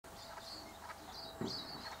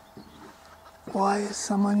Why is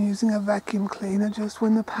someone using a vacuum cleaner just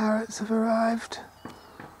when the parrots have arrived?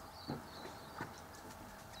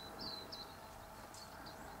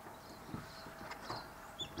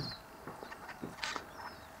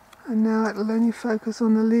 And now it'll only focus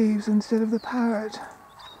on the leaves instead of the parrot.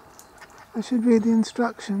 I should read the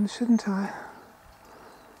instructions, shouldn't I?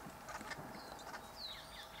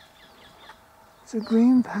 It's a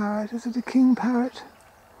green parrot. Is it a king parrot?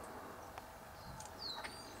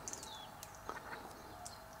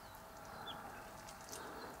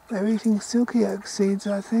 They're eating silky oak seeds,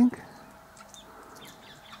 I think.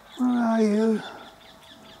 Where are you?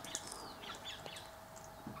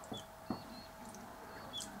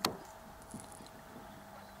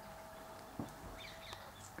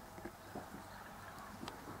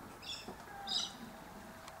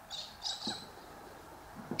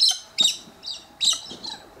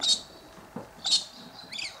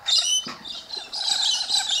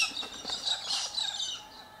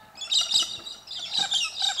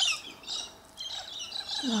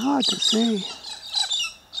 They're hard to see.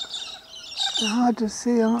 They're hard to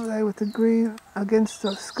see, aren't they, with the green against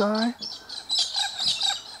the sky?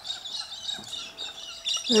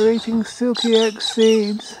 They're eating silky oak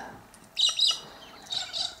seeds.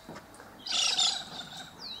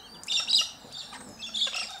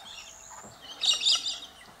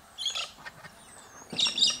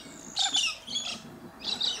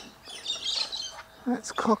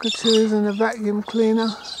 That's cockatoos and a vacuum cleaner.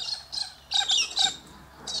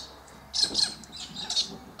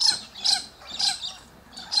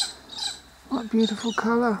 What beautiful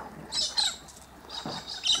colour.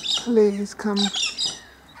 Please come.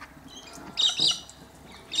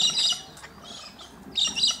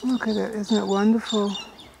 Look at it, isn't it wonderful?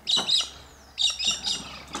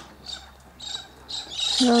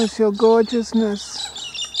 Shows your gorgeousness.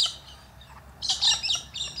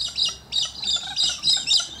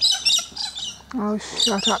 Oh,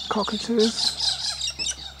 shut up, cockatoos.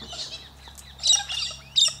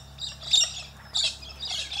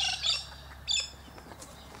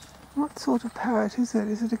 What sort of parrot is it?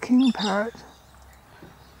 Is it a king parrot?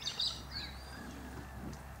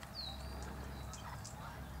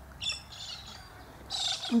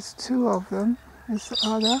 There's two of them. Is the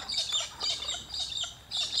other?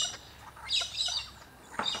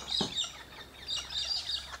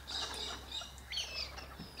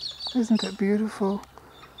 Isn't it beautiful?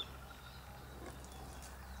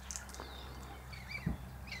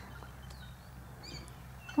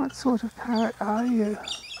 What sort of parrot are you?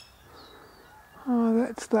 Oh,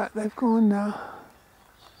 that's that. They've gone now.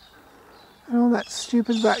 And all that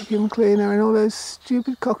stupid vacuum cleaner and all those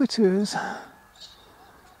stupid cockatoos.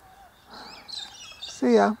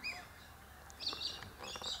 See ya.